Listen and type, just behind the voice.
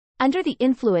Under the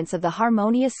influence of the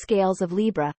harmonious scales of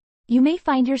Libra, you may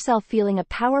find yourself feeling a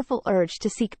powerful urge to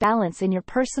seek balance in your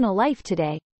personal life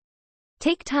today.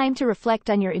 Take time to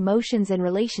reflect on your emotions and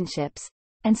relationships,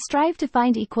 and strive to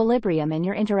find equilibrium in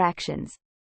your interactions.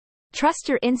 Trust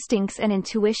your instincts and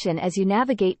intuition as you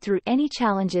navigate through any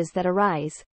challenges that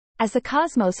arise, as the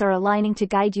cosmos are aligning to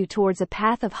guide you towards a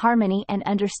path of harmony and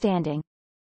understanding.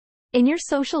 In your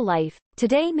social life,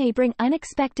 today may bring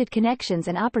unexpected connections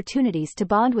and opportunities to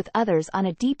bond with others on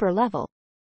a deeper level.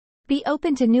 Be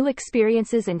open to new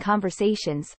experiences and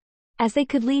conversations, as they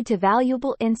could lead to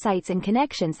valuable insights and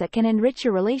connections that can enrich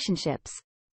your relationships.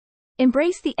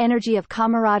 Embrace the energy of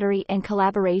camaraderie and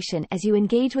collaboration as you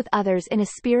engage with others in a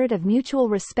spirit of mutual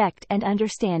respect and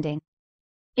understanding.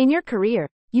 In your career,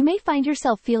 you may find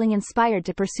yourself feeling inspired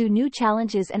to pursue new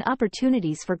challenges and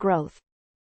opportunities for growth.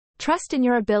 Trust in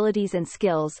your abilities and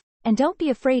skills, and don't be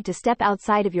afraid to step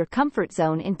outside of your comfort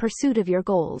zone in pursuit of your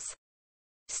goals.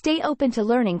 Stay open to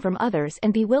learning from others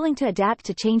and be willing to adapt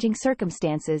to changing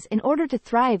circumstances in order to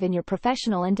thrive in your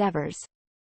professional endeavors.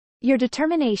 Your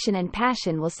determination and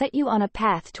passion will set you on a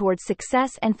path towards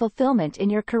success and fulfillment in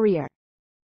your career.